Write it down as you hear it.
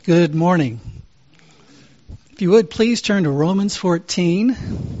Good morning. If you would, please turn to Romans 14.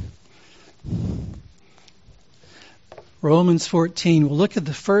 Romans 14. We'll look at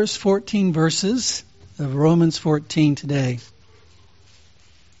the first 14 verses of Romans 14 today.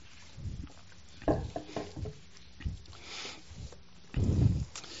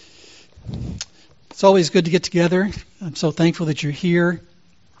 It's always good to get together. I'm so thankful that you're here.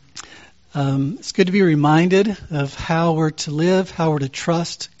 It's good to be reminded of how we're to live, how we're to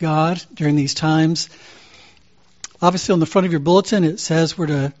trust God during these times. Obviously, on the front of your bulletin, it says we're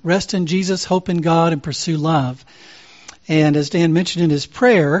to rest in Jesus, hope in God, and pursue love. And as Dan mentioned in his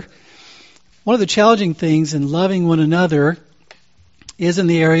prayer, one of the challenging things in loving one another is in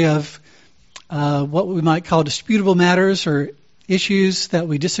the area of what we might call disputable matters or issues that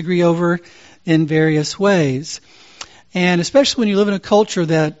we disagree over in various ways. And especially when you live in a culture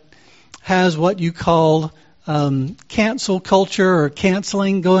that has what you call cancel culture or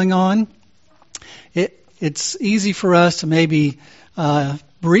canceling going on, it's easy for us to maybe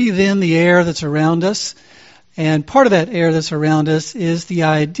breathe in the air that's around us. And part of that air that's around us is the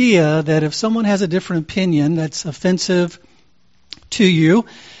idea that if someone has a different opinion that's offensive to you,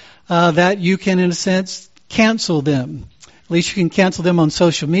 that you can, in a sense, cancel them. At least you can cancel them on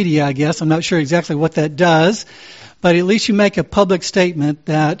social media, I guess. I'm not sure exactly what that does. But at least you make a public statement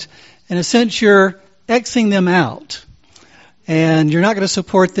that, in a sense, you're Xing them out. And you're not going to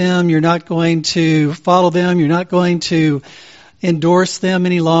support them. You're not going to follow them. You're not going to endorse them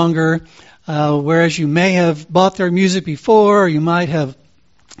any longer. Whereas you may have bought their music before, or you might have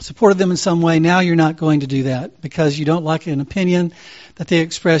supported them in some way. Now you're not going to do that because you don't like an opinion that they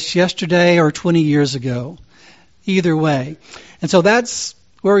expressed yesterday or 20 years ago. Either way. And so that's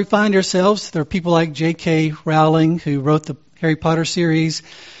where we find ourselves. There are people like J.K. Rowling, who wrote the Harry Potter series,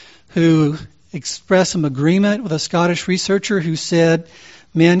 who expressed some agreement with a Scottish researcher who said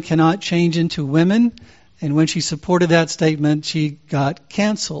men cannot change into women. And when she supported that statement, she got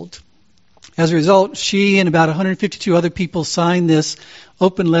canceled. As a result, she and about 152 other people signed this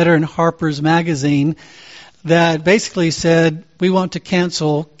open letter in Harper's Magazine that basically said, we want to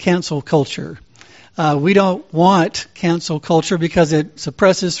cancel culture. We don't want cancel culture because it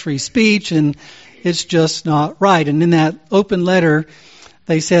suppresses free speech and it's just not right. And in that open letter,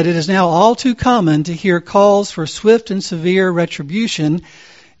 they said, it is now all too common to hear calls for swift and severe retribution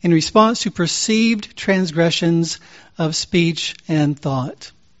in response to perceived transgressions of speech and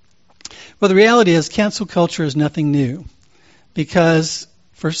thought. Well, the reality is cancel culture is nothing new because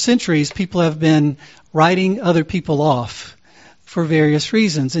for centuries people have been writing other people off for various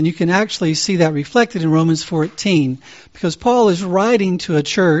reasons. And you can actually see that reflected in Romans 14 because Paul is writing to a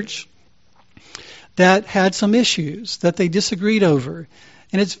church that had some issues that they disagreed over.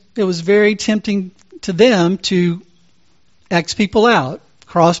 And it was very tempting to them to X people out,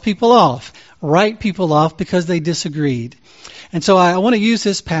 cross people off, write people off because they disagreed. And so I want to use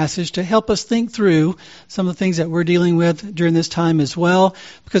this passage to help us think through some of the things that we're dealing with during this time as well,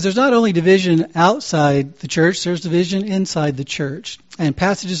 because there's not only division outside the church, there's division inside the church. And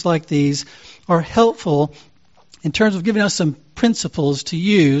passages like these are helpful in terms of giving us some principles to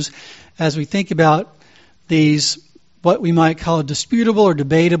use as we think about these, what we might call disputable or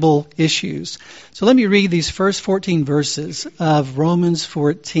debatable issues. So let me read these first 14 verses of Romans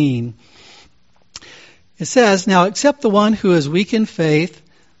 14. It says, now accept the one who is weak in faith,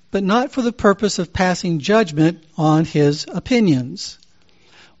 but not for the purpose of passing judgment on his opinions.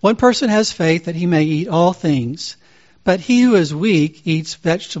 One person has faith that he may eat all things, but he who is weak eats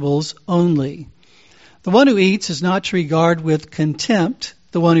vegetables only. The one who eats is not to regard with contempt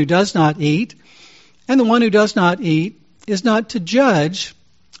the one who does not eat, and the one who does not eat is not to judge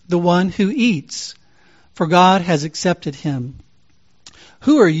the one who eats, for God has accepted him.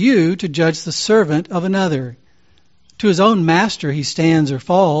 Who are you to judge the servant of another? To his own master he stands or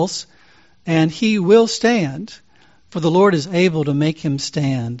falls, and he will stand, for the Lord is able to make him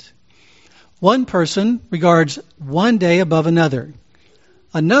stand. One person regards one day above another.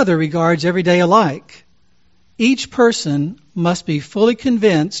 Another regards every day alike. Each person must be fully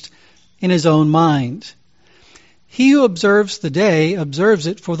convinced in his own mind. He who observes the day observes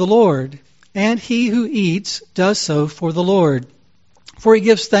it for the Lord, and he who eats does so for the Lord, for he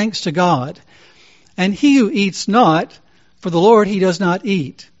gives thanks to God. And he who eats not, for the Lord he does not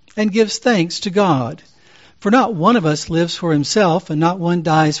eat, and gives thanks to God. For not one of us lives for himself, and not one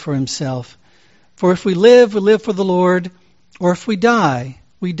dies for himself. For if we live for the Lord, or if we die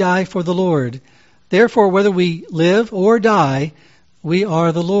for the Lord. Therefore, whether we live or die, we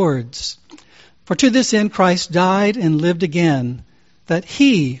are the Lord's. For to this end Christ died and lived again, that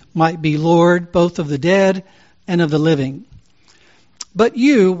he might be Lord both of the dead and of the living. But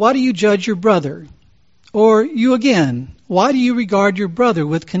you, why do you judge your brother? Or you again, why do you regard your brother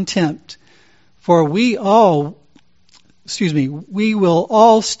with contempt? For we will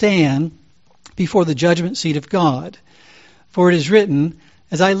all stand before the judgment seat of God. For it is written,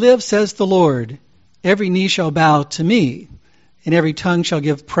 As I live, says the Lord, every knee shall bow to me, and every tongue shall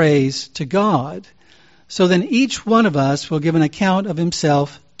give praise to God. So then each one of us will give an account of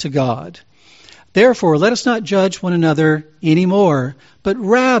himself to God. Therefore, let us not judge one another anymore, but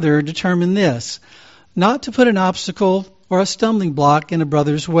rather determine this, not to put an obstacle or a stumbling block in a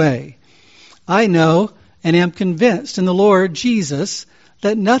brother's way. I know and am convinced in the Lord Jesus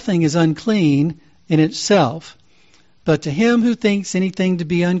that nothing is unclean in itself, but to him who thinks anything to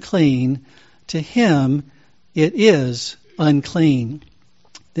be unclean, to him it is unclean.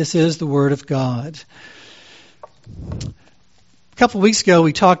 This is the word of God. A couple of weeks ago,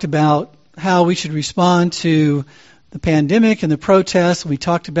 we talked about how we should respond to the pandemic and the protests. We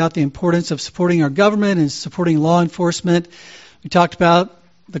talked about the importance of supporting our government and supporting law enforcement. We talked about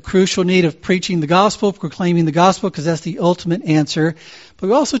the crucial need of preaching the gospel, proclaiming the gospel, because that's the ultimate answer. But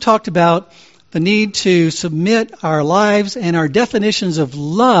we also talked about the need to submit our lives and our definitions of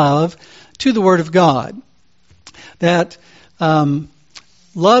love to the Word of God. That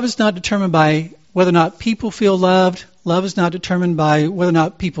love is not determined by whether or not people feel loved. Love is not determined by whether or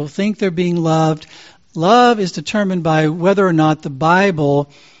not people think they're being loved. Love is determined by whether or not the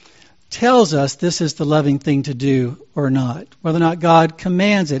Bible tells us this is the loving thing to do or not, whether or not God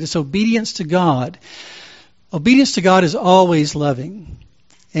commands it. It's obedience to God. Obedience to God is always loving,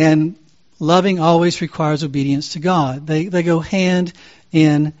 and loving always requires obedience to God. They go hand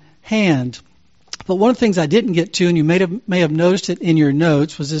in hand. But one of the things I didn't get to, and you may have noticed it in your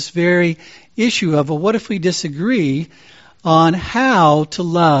notes, was this very issue of, well, what if we disagree on how to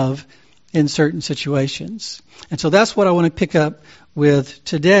love in certain situations? And so that's what I want to pick up with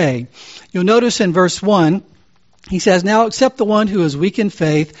today. You'll notice in verse 1, he says, Now accept the one who is weak in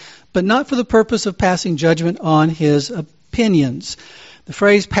faith, but not for the purpose of passing judgment on his opinions. The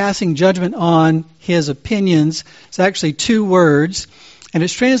phrase passing judgment on his opinions is actually two words, and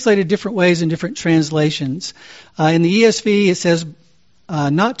it's translated different ways in different translations. In the ESV, it says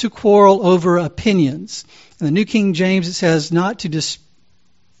not to quarrel over opinions. In the New King James, it says not to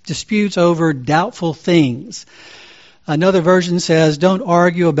disputes over doubtful things. Another version says, don't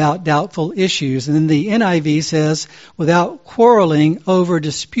argue about doubtful issues. And then the NIV says, without quarreling over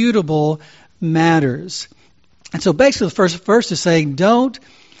disputable matters. And so basically the first verse is saying, don't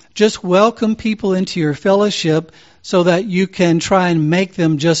just welcome people into your fellowship so that you can try and make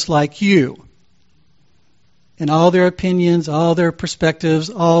them just like you. And all their opinions, all their perspectives,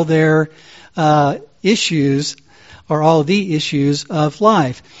 all their issues are all the issues of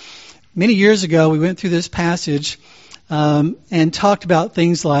life. Many years ago, we went through this passage and talked about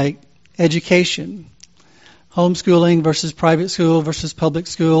things like education, homeschooling versus private school versus public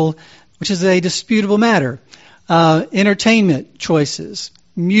school, which is a disputable matter, entertainment choices,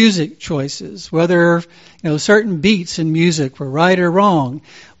 music choices, whether certain beats in music were right or wrong.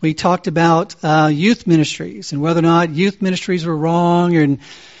 We talked about youth ministries and whether or not youth ministries were wrong,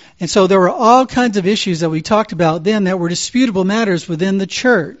 and so there were all kinds of issues that we talked about then that were disputable matters within the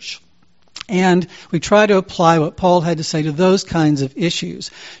church. And we try to apply what Paul had to say to those kinds of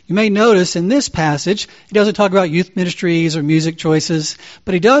issues. You may notice in this passage, he doesn't talk about youth ministries or music choices,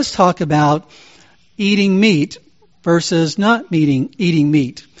 but he does talk about eating meat versus not eating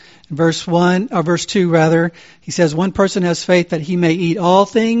meat. In verse 2, he says, one person has faith that he may eat all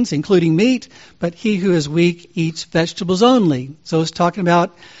things, including meat, but he who is weak eats vegetables only. So it's talking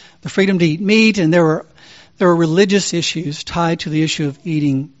about the freedom to eat meat, and there were religious issues tied to the issue of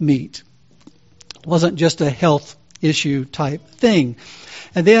eating meat. It wasn't just a health issue type thing.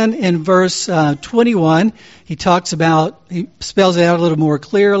 And then in verse 21, he spells it out a little more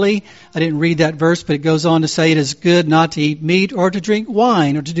clearly. I didn't read that verse, but it goes on to say it is good not to eat meat or to drink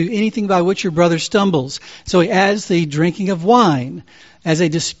wine or to do anything by which your brother stumbles. So he adds the drinking of wine as a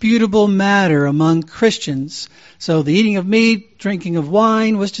disputable matter among Christians. So the eating of meat, drinking of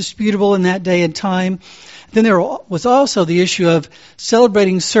wine was disputable in that day and time. Then there was also the issue of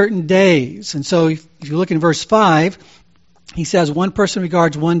celebrating certain days. And so if you look in verse 5, he says one person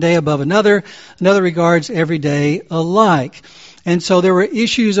regards one day above another regards every day alike. And so there were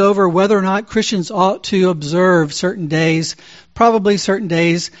issues over whether or not Christians ought to observe certain days, probably certain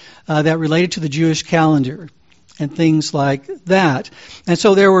days that related to the Jewish calendar and things like that. And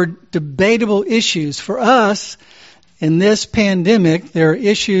so there were debatable issues. For us, in this pandemic, there are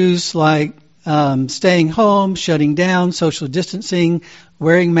issues like staying home, shutting down, social distancing,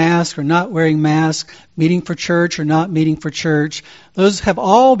 wearing masks or not wearing masks, meeting for church or not meeting for church. Those have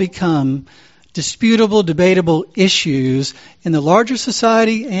all become disputable, debatable issues in the larger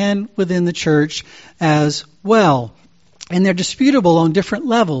society and within the church as well. And they're disputable on different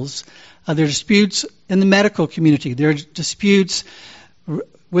levels. There are disputes in the medical community. There are disputes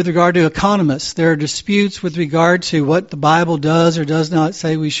with regard to economists. There are disputes with regard to what the Bible does or does not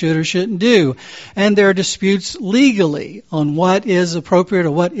say we should or shouldn't do. And there are disputes legally on what is appropriate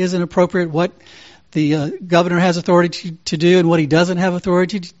or what isn't appropriate, what the governor has authority to do and what he doesn't have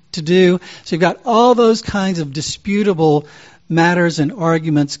authority to do. So you've got all those kinds of disputable matters and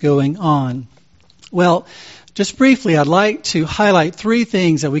arguments going on. Well, just briefly, I'd like to highlight three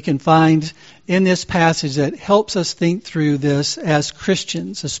things that we can find in this passage that helps us think through this as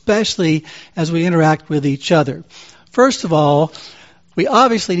Christians, especially as we interact with each other. First of all, we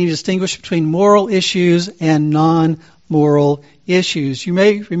obviously need to distinguish between moral issues and non-moral issues. You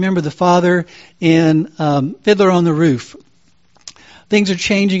may remember the father in Fiddler on the Roof. Things are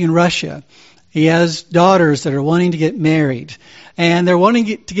changing in Russia. He has daughters that are wanting to get married. And they're wanting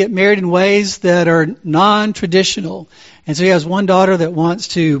to get married in ways that are non-traditional. And so he has one daughter that wants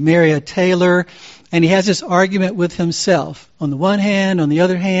to marry a tailor, and he has this argument with himself. On the one hand, on the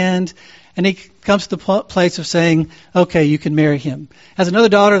other hand, and he comes to the place of saying, okay, you can marry him. Has another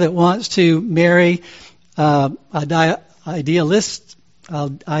daughter that wants to marry idealistic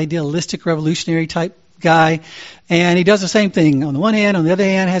revolutionary type guy, and he does the same thing. On the one hand, on the other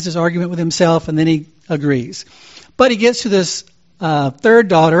hand, has this argument with himself, and then he agrees. But he gets to this third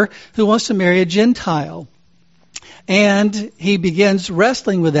daughter who wants to marry a Gentile. And he begins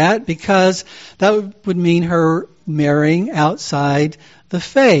wrestling with that because that would mean her marrying outside the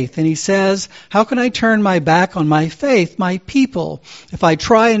faith. And he says, how can I turn my back on my faith, my people? If I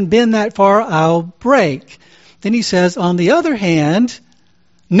try and bend that far, I'll break. Then he says, on the other hand,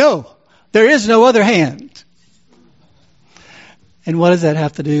 no, there is no other hand. And what does that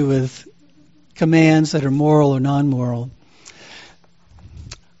have to do with commands that are moral or non-moral?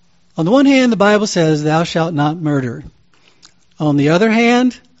 On the one hand, the Bible says, thou shalt not murder. On the other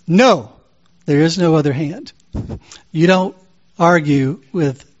hand, no, there is no other hand. You don't argue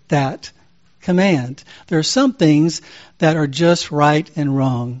with that command. There are some things that are just right and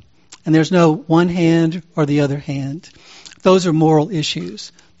wrong. And there's no one hand or the other hand. Those are moral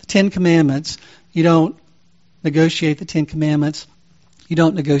issues. The Ten Commandments, you don't negotiate the Ten Commandments. You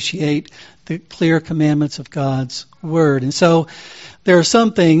don't negotiate the clear commandments of God's Word. And so there are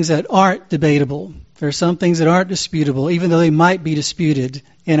some things that aren't debatable. There are some things that aren't disputable, even though they might be disputed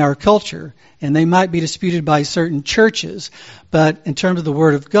in our culture. And they might be disputed by certain churches. But in terms of the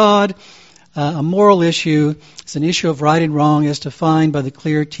Word of God, a moral issue is an issue of right and wrong as defined by the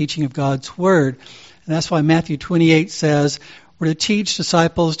clear teaching of God's Word. And that's why Matthew 28 says, we're to teach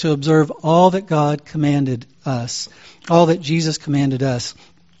disciples to observe all that God commanded us, all that Jesus commanded us.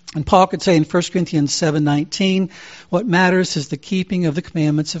 And Paul could say in 1 Corinthians 7:19, what matters is the keeping of the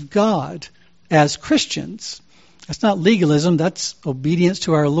commandments of God as Christians. That's not legalism, that's obedience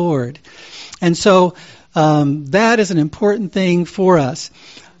to our Lord. And so that is an important thing for us.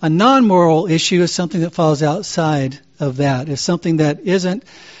 A non-moral issue is something that falls outside of that. It's something that isn't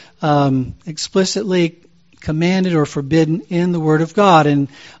explicitly commanded or forbidden in the Word of God. And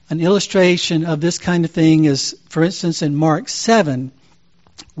an illustration of this kind of thing is, for instance, in Mark 7,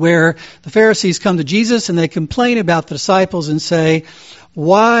 where the Pharisees come to Jesus and they complain about the disciples and say,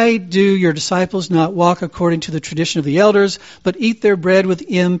 why do your disciples not walk according to the tradition of the elders, but eat their bread with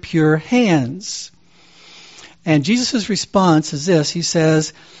impure hands? And Jesus' response is this. He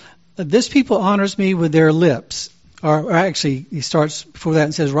says, this people honors me with their lips. Or actually, he starts before that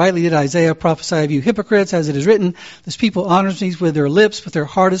and says, rightly did Isaiah prophesy of you hypocrites, as it is written, this people honors me with their lips, but their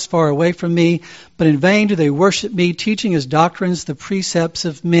heart is far away from me. But in vain do they worship me, teaching as doctrines the precepts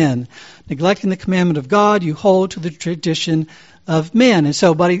of men. Neglecting the commandment of God, you hold to the tradition of men. And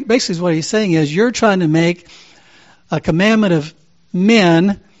so basically what he's saying is, you're trying to make a commandment of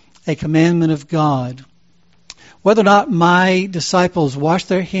men a commandment of God. Whether or not my disciples wash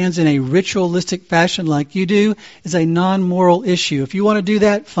their hands in a ritualistic fashion like you do is a non-moral issue. If you want to do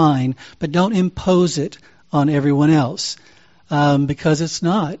that, fine, but don't impose it on everyone else because it's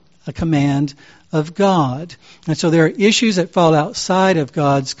not a command of God. And so there are issues that fall outside of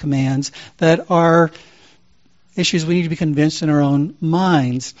God's commands that are issues we need to be convinced in our own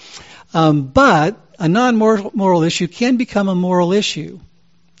minds. But a non-moral issue can become a moral issue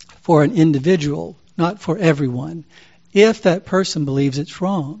for an individual, not for everyone, if that person believes it's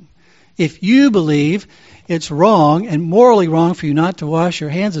wrong. If you believe it's wrong and morally wrong for you not to wash your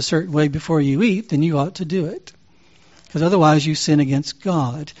hands a certain way before you eat, then you ought to do it. Because otherwise you sin against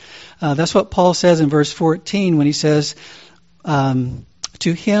God. That's what Paul says in verse 14 when he says,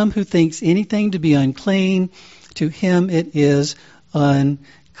 to him who thinks anything to be unclean, to him it is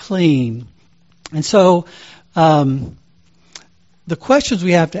unclean. And so the questions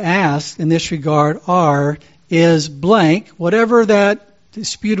we have to ask in this regard are, is blank, whatever that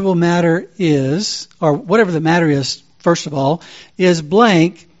disputable matter is, or whatever the matter is, first of all, is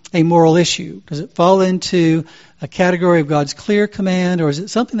blank a moral issue? Does it fall into a category of God's clear command, or is it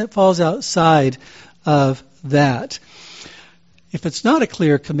something that falls outside of that? If it's not a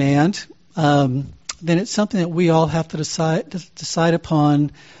clear command, then it's something that we all have to decide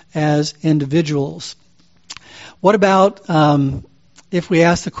upon as individuals. What about if we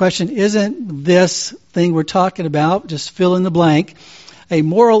ask the question, isn't this thing we're talking about, just fill in the blank, a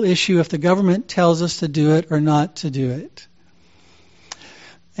moral issue if the government tells us to do it or not to do it?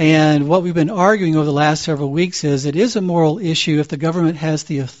 And what we've been arguing over the last several weeks is it is a moral issue if the government has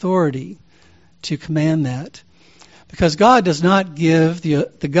the authority to command that. Because God does not give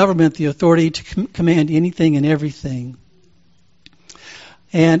the government the authority to command anything and everything.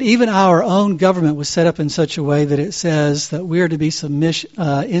 And even our own government was set up in such a way that it says that we are to be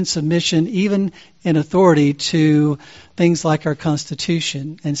in submission, even in authority, to things like our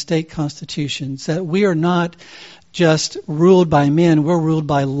Constitution and state constitutions. That we are not just ruled by men, we're ruled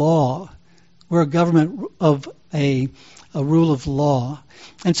by law. We're a government of a rule of law.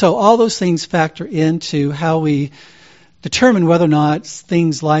 And so all those things factor into how we determine whether or not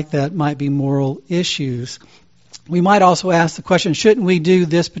things like that might be moral issues. We might also ask the question, shouldn't we do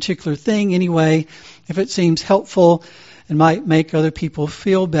this particular thing anyway if it seems helpful and might make other people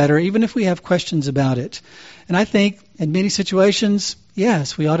feel better, even if we have questions about it? And I think in many situations,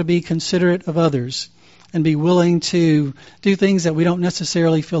 yes, we ought to be considerate of others and be willing to do things that we don't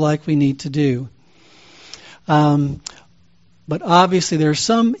necessarily feel like we need to do. But obviously there are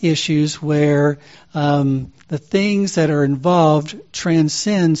some issues where the things that are involved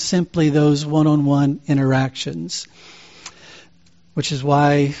transcend simply those one-on-one interactions, which is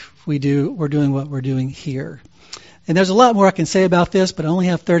why we're doing what we're doing here. And there's a lot more I can say about this, but I only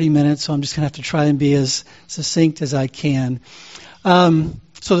have 30 minutes, so I'm just going to have to try and be as succinct as I can.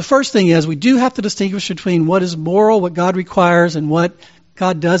 So the first thing is we do have to distinguish between what is moral, what God requires, and what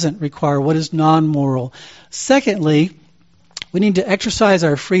God doesn't require, what is non-moral. Secondly, we need to exercise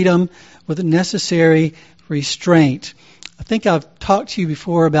our freedom with the necessary restraint. I think I've talked to you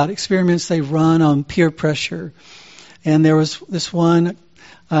before about experiments they've run on peer pressure. And there was this one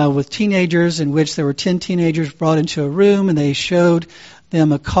with teenagers in which there were 10 teenagers brought into a room and they showed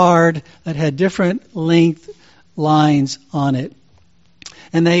them a card that had different length lines on it.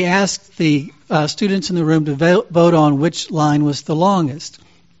 And they asked the students in the room to vote on which line was the longest.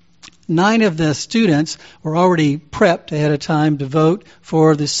 9 of the students were already prepped ahead of time to vote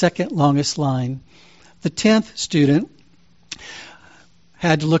for the second longest line. The 10th student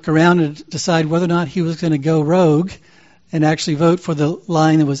had to look around and decide whether or not he was going to go rogue and actually vote for the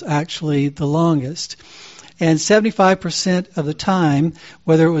line that was actually the longest. And 75% of the time,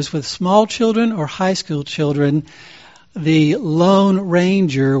 whether it was with small children or high school children, the Lone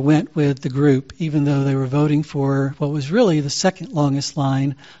Ranger went with the group, even though they were voting for what was really the second longest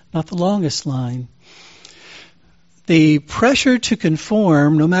line, not the longest line. The pressure to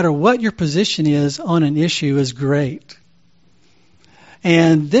conform, no matter what your position is on an issue, is great.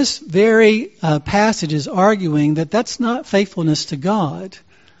 And this very passage is arguing that that's not faithfulness to God,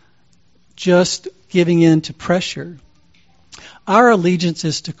 just giving in to pressure. Our allegiance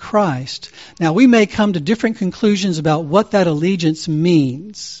is to Christ. Now, we may come to different conclusions about what that allegiance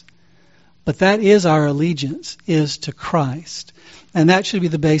means, but that is our allegiance, is to Christ. And that should be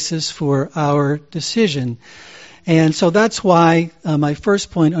the basis for our decision. And so that's why my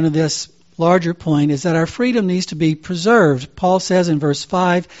first point under this larger point is that our freedom needs to be preserved. Paul says in verse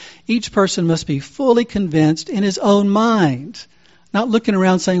 5, each person must be fully convinced in his own mind, not looking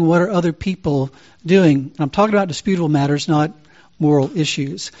around saying, what are other people doing? I'm talking about disputable matters, not moral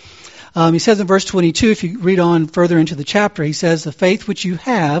issues. He says in verse 22, if you read on further into the chapter, he says, the faith which you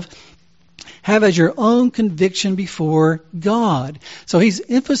have as your own conviction before God. So he's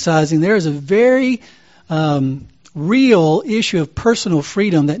emphasizing there is a very real issue of personal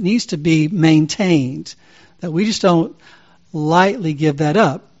freedom that needs to be maintained, that we just don't lightly give that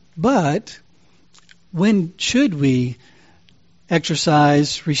up. But when should we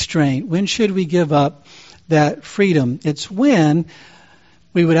exercise restraint? When should we give up that freedom? It's when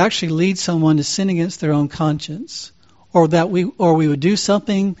we would actually lead someone to sin against their own conscience, or we would do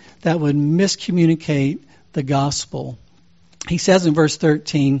something that would miscommunicate the gospel. He says in verse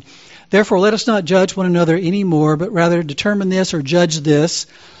 13, "Therefore let us not judge one another anymore, but rather determine this or judge this,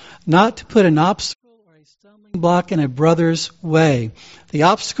 not to put an obstacle or a stumbling block in a brother's way." The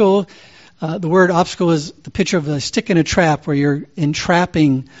obstacle, the word obstacle is the picture of a stick in a trap where you're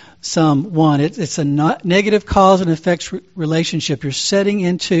entrapping someone. It's a negative cause and effects relationship. You're setting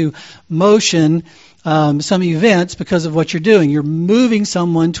into motion some events because of what you're doing. You're moving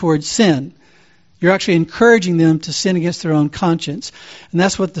someone towards sin. You're actually encouraging them to sin against their own conscience. And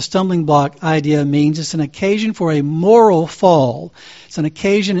that's what the stumbling block idea means. It's an occasion for a moral fall. It's an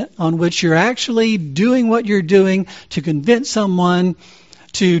occasion on which you're actually doing what you're doing to convince someone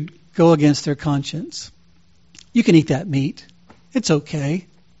to go against their conscience. You can eat that meat. It's okay.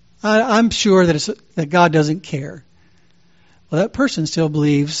 I'm sure that God doesn't care. Well, that person still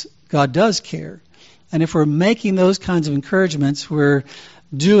believes God does care. And if we're making those kinds of encouragements, we're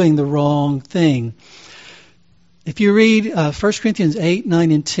doing the wrong thing. If you read 1 Corinthians 8,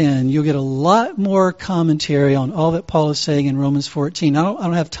 9, and 10, you'll get a lot more commentary on all that Paul is saying in Romans 14. I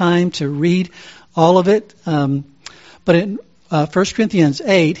don't have time to read all of it, but in 1 Corinthians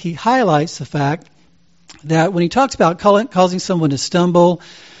 8, he highlights the fact that when he talks about causing someone to stumble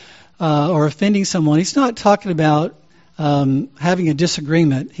or offending someone, he's not talking about having a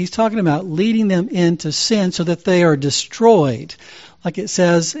disagreement. He's talking about leading them into sin so that they are destroyed. Like it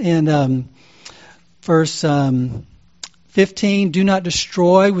says in verse 15, "Do not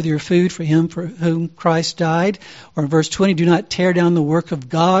destroy with your food for him for whom Christ died." Or in verse 20, "Do not tear down the work of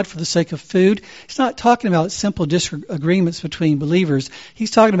God for the sake of food." He's not talking about simple disagreements between believers.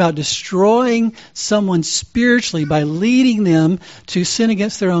 He's talking about destroying someone spiritually by leading them to sin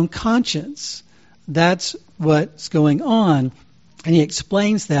against their own conscience. That's what's going on. And he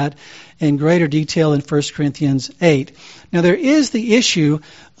explains that in greater detail in 1 Corinthians 8. Now there is the issue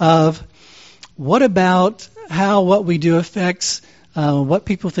of what about how what we do affects what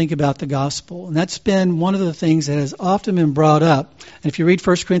people think about the gospel. And that's been one of the things that has often been brought up. And if you read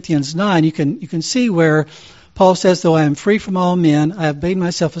 1 Corinthians 9, you can see where Paul says, "Though I am free from all men, I have made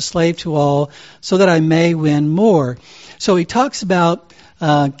myself a slave to all, so that I may win more." So he talks about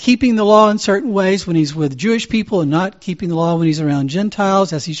keeping the law in certain ways when he's with Jewish people and not keeping the law when he's around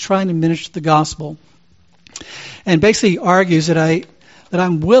Gentiles as he's trying to minister the gospel. And basically argues that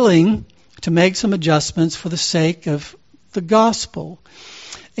I'm willing to make some adjustments for the sake of the gospel.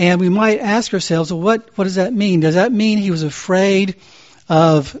 And we might ask ourselves, well, what does that mean? Does that mean he was afraid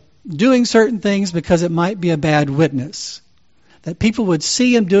of doing certain things because it might be a bad witness? That people would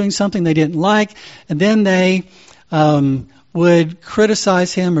see him doing something they didn't like, and then they would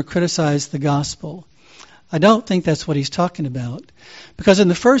criticize him or criticize the gospel. I don't think that's what he's talking about. Because in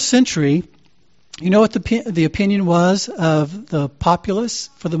the first century, you know what the opinion was of the populace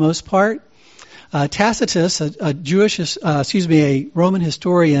for the most part? Tacitus, a Roman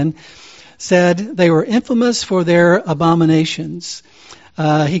historian, said they were infamous for their abominations.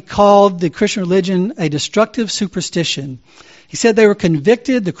 He called the Christian religion a destructive superstition. He said they were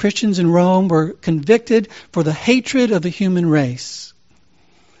convicted, the Christians in Rome were convicted for the hatred of the human race.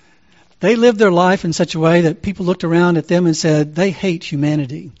 They lived their life in such a way that people looked around at them and said, they hate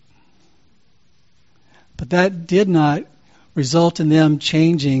humanity. But that did not result in them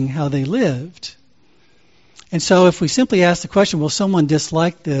changing how they lived. And so if we simply ask the question, will someone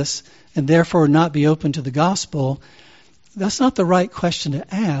dislike this and therefore not be open to the gospel? That's not the right question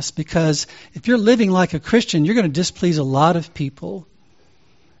to ask, because if you're living like a Christian, you're going to displease a lot of people.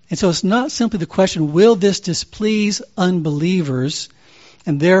 And so it's not simply the question, will this displease unbelievers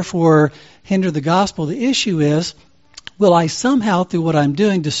and therefore hinder the gospel? The issue is, will I somehow, through what I'm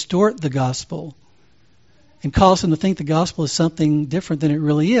doing, distort the gospel and cause them to think the gospel is something different than it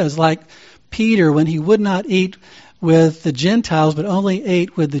really is? Like Peter, when he would not eat with the Gentiles, but only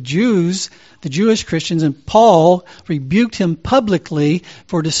ate with the Jews, the Jewish Christians, and Paul rebuked him publicly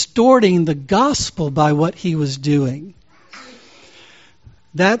for distorting the gospel by what he was doing.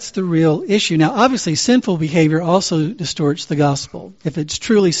 That's the real issue. Now, obviously, sinful behavior also distorts the gospel. If it's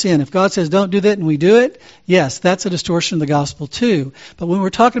truly sin, if God says don't do that and we do it, yes, that's a distortion of the gospel too. But when we're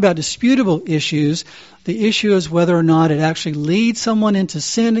talking about disputable issues, the issue is whether or not it actually leads someone into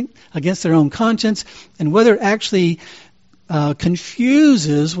sin against their own conscience, and whether it actually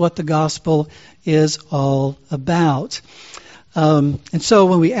confuses what the gospel is all about. And so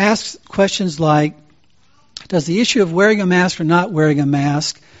when we ask questions like, does the issue of wearing a mask or not wearing a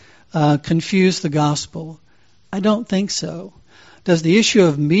mask confuse the gospel? I don't think so. Does the issue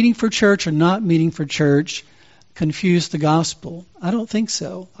of meeting for church or not meeting for church confuse the gospel? I don't think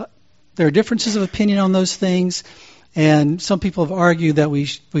so. There are differences of opinion on those things, And some people have argued that we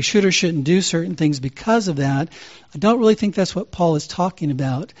should or shouldn't do certain things because of that. I don't really think that's what Paul is talking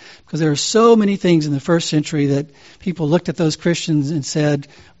about, because there are so many things in the first century that people looked at those Christians and said,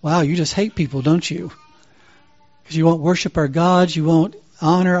 wow, you just hate people, don't you? Because you won't worship our gods, you won't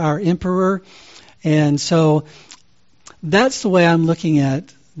honor our emperor. And so that's the way I'm looking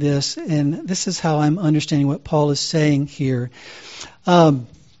at this, and this is how I'm understanding what Paul is saying here.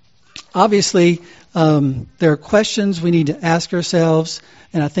 Obviously, there are questions we need to ask ourselves,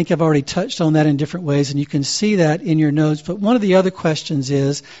 and I think I've already touched on that in different ways, and you can see that in your notes. But one of the other questions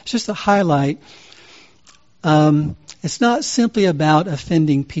is, just to highlight, it's not simply about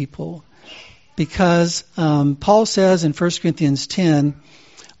offending people, because Paul says in 1 Corinthians 10,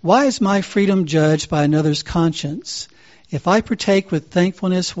 why is my freedom judged by another's conscience? If I partake with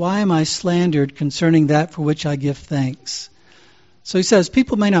thankfulness, why am I slandered concerning that for which I give thanks? So he says,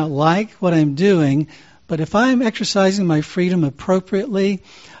 people may not like what I'm doing, but if I'm exercising my freedom appropriately,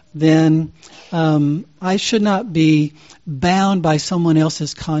 then I should not be bound by someone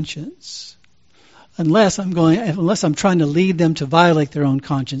else's conscience. Unless I'm trying to lead them to violate their own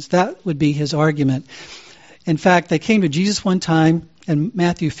conscience. That would be his argument. In fact, they came to Jesus one time in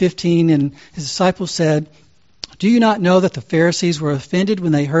Matthew 15, and his disciples said, do you not know that the Pharisees were offended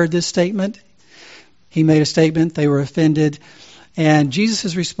when they heard this statement? He made a statement, they were offended. And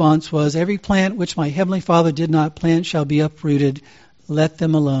Jesus' response was, every plant which my heavenly Father did not plant shall be uprooted. Let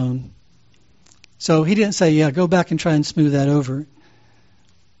them alone. So he didn't say, yeah, go back and try and smooth that over.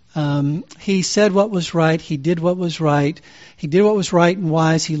 He said what was right. He did what was right. He did what was right and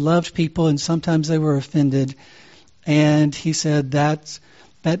wise. He loved people, and sometimes they were offended. And he said that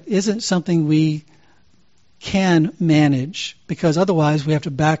isn't something we can manage, because otherwise we have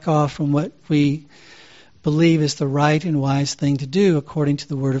to back off from what we believe is the right and wise thing to do according to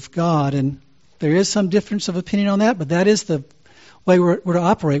the Word of God. And there is some difference of opinion on that, but that is the way we're to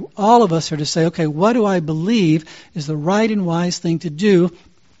operate. All of us are to say, okay, what do I believe is the right and wise thing to do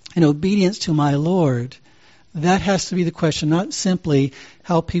in obedience to my Lord? That has to be the question, not simply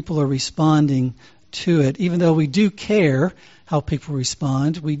how people are responding to it. Even though we do care how people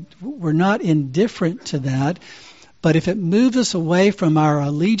respond, we're not indifferent to that. But if it moves us away from our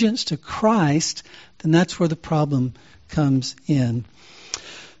allegiance to Christ, then that's where the problem comes in.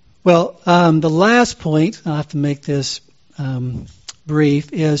 Well, the last point, I'll have to make this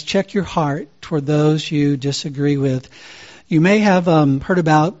brief, is check your heart toward those you disagree with. You may have heard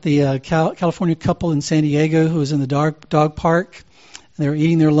about the California couple in San Diego who was in the dog park. They were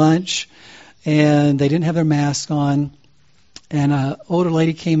eating their lunch, and they didn't have their mask on. And an older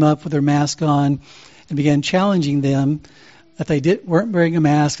lady came up with her mask on and began challenging them that they weren't wearing a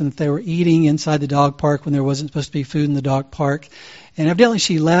mask and that they were eating inside the dog park when there wasn't supposed to be food in the dog park. And evidently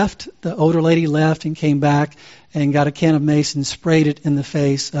she left, the older lady left and came back and got a can of mace and sprayed it in the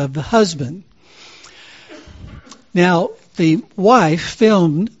face of the husband. Now, the wife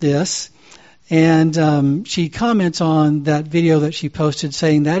filmed this, and she comments on that video that she posted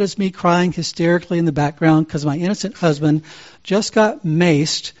saying, that is me crying hysterically in the background because my innocent husband just got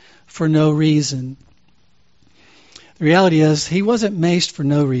maced for no reason. The reality is, he wasn't maced for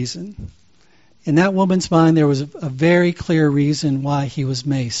no reason. In that woman's mind, there was a very clear reason why he was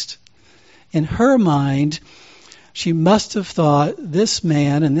maced. In her mind, she must have thought, this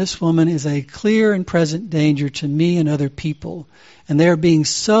man and this woman is a clear and present danger to me and other people, and they're being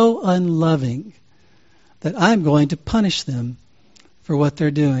so unloving that I'm going to punish them for what they're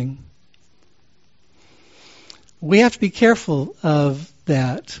doing. We have to be careful of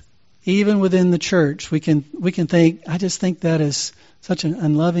that. Even within the church, we can think, I just think that is such an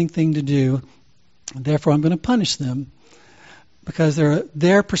unloving thing to do, and therefore I'm going to punish them, because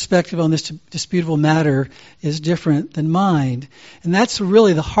their perspective on this disputable matter is different than mine. And that's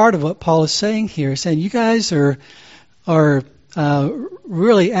really the heart of what Paul is saying here, saying you guys are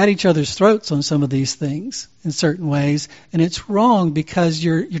really at each other's throats on some of these things in certain ways, and it's wrong because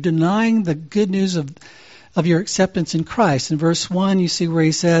you're denying the good news of your acceptance in Christ. In verse 1, you see where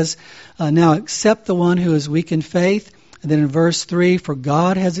he says, now accept the one who is weak in faith. And then in verse 3, for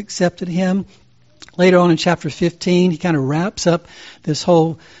God has accepted him. Later on in chapter 15, he kind of wraps up this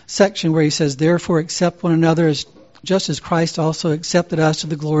whole section where he says, therefore accept one another just as Christ also accepted us to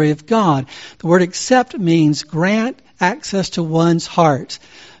the glory of God. The word accept means grant access to one's heart,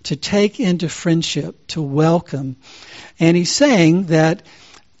 to take into friendship, to welcome. And he's saying that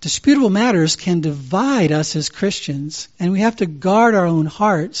disputable matters can divide us as Christians, and we have to guard our own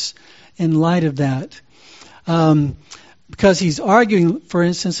hearts in light of that. Because he's arguing, for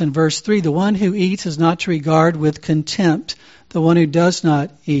instance, in verse 3, the one who eats is not to regard with contempt the one who does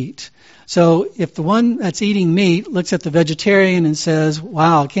not eat. So if the one that's eating meat looks at the vegetarian and says,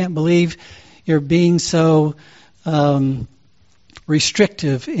 wow, I can't believe you're being so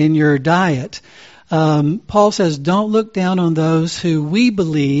restrictive in your diet. Paul says, don't look down on those who we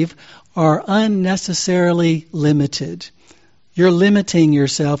believe are unnecessarily limited. You're limiting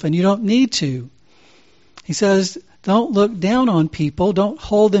yourself, and you don't need to. He says, don't look down on people. Don't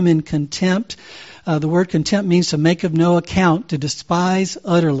hold them in contempt. The word contempt means to make of no account, to despise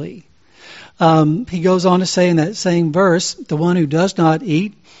utterly. He goes on to say in that same verse, the one who does not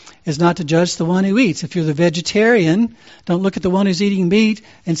eat is not to judge the one who eats. If you're the vegetarian, don't look at the one who's eating meat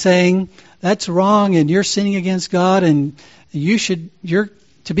and saying, that's wrong and you're sinning against God and you're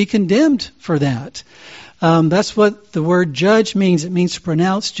to be condemned for that. That's what the word judge means. It means to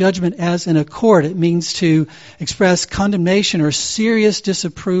pronounce judgment as in a court. It means to express condemnation or serious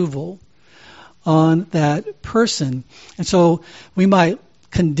disapproval on that person. And so we might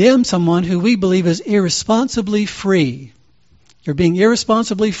condemn someone who we believe is irresponsibly free. You're being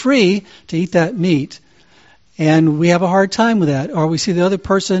irresponsibly free to eat that meat. And we have a hard time with that. Or we see the other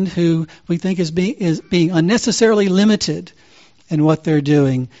person who we think is being unnecessarily limited in what they're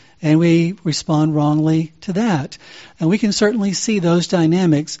doing. And we respond wrongly to that. And we can certainly see those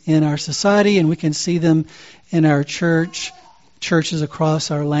dynamics in our society, and we can see them in our churches across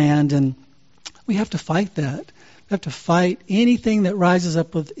our land. And we have to fight that. We have to fight anything that rises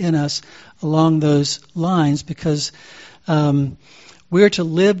up within us along those lines, because we're to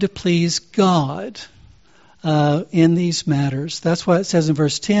live to please God in these matters. That's why it says in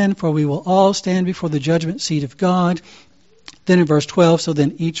verse 10, for we will all stand before the judgment seat of God. Then in verse 12, so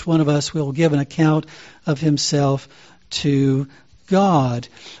then each one of us will give an account of himself to God.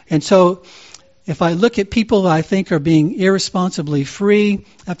 And so if I look at people that I think are being irresponsibly free,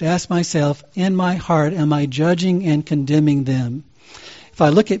 I have to ask myself, in my heart, am I judging and condemning them? If I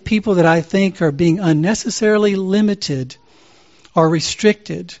look at people that I think are being unnecessarily limited or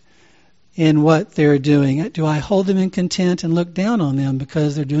restricted in what they're doing, do I hold them in contempt and look down on them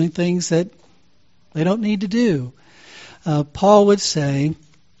because they're doing things that they don't need to do? Paul would say,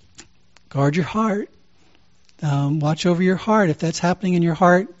 guard your heart. Watch over your heart. If that's happening in your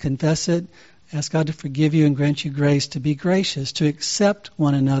heart, confess it. Ask God to forgive you and grant you grace to be gracious, to accept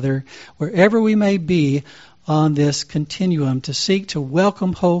one another wherever we may be on this continuum, to seek to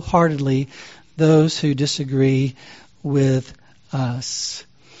welcome wholeheartedly those who disagree with us.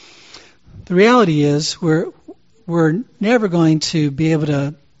 The reality is we're never going to be able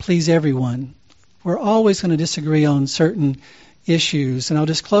to please everyone. We're always going to disagree on certain issues. And I'll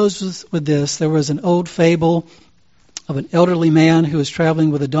just close with this. There was an old fable of an elderly man who was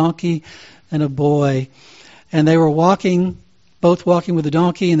traveling with a donkey and a boy. And they were both walking with a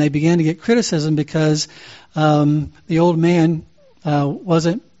donkey, and they began to get criticism because the old man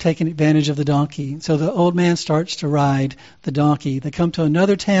wasn't taking advantage of the donkey. So the old man starts to ride the donkey. They come to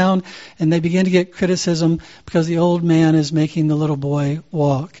another town, and they begin to get criticism because the old man is making the little boy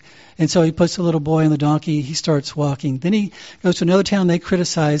walk. And so he puts the little boy on the donkey, he starts walking. Then he goes to another town, they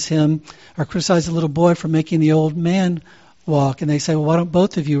criticize him, or criticize the little boy for making the old man walk. And they say, well, why don't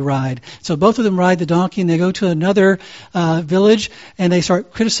both of you ride? So both of them ride the donkey, and they go to another village, and they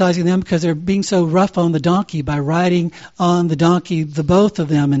start criticizing them because they're being so rough on the donkey by riding on the donkey, the both of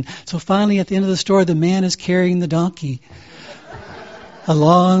them. And so finally, at the end of the story, the man is carrying the donkey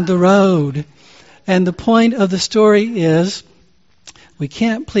along the road. And the point of the story is, we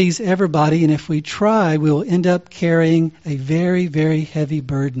can't please everybody, and if we try, we will end up carrying a very, very heavy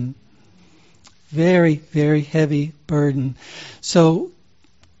burden. Very, very heavy burden. So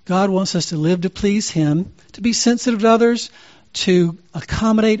God wants us to live to please Him, to be sensitive to others, to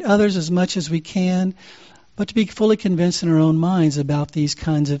accommodate others as much as we can, but to be fully convinced in our own minds about these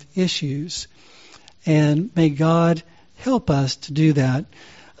kinds of issues. And may God help us to do that,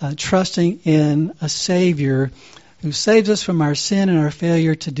 trusting in a Savior who saves us from our sin and our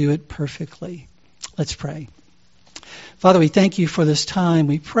failure to do it perfectly. Let's pray. Father, we thank you for this time.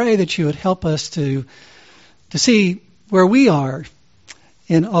 We pray that you would help us to see where we are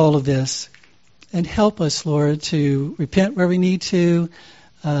in all of this, and help us, Lord, to repent where we need to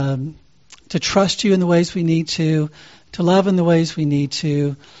trust you in the ways we need to love in the ways we need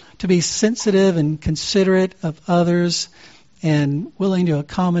to be sensitive and considerate of others, and willing to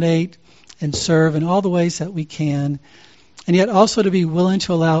accommodate and serve in all the ways that we can, and yet also to be willing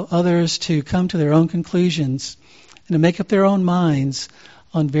to allow others to come to their own conclusions and to make up their own minds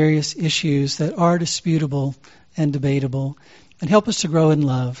on various issues that are disputable and debatable, and help us to grow in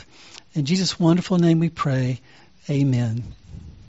love. In Jesus' wonderful name we pray, amen.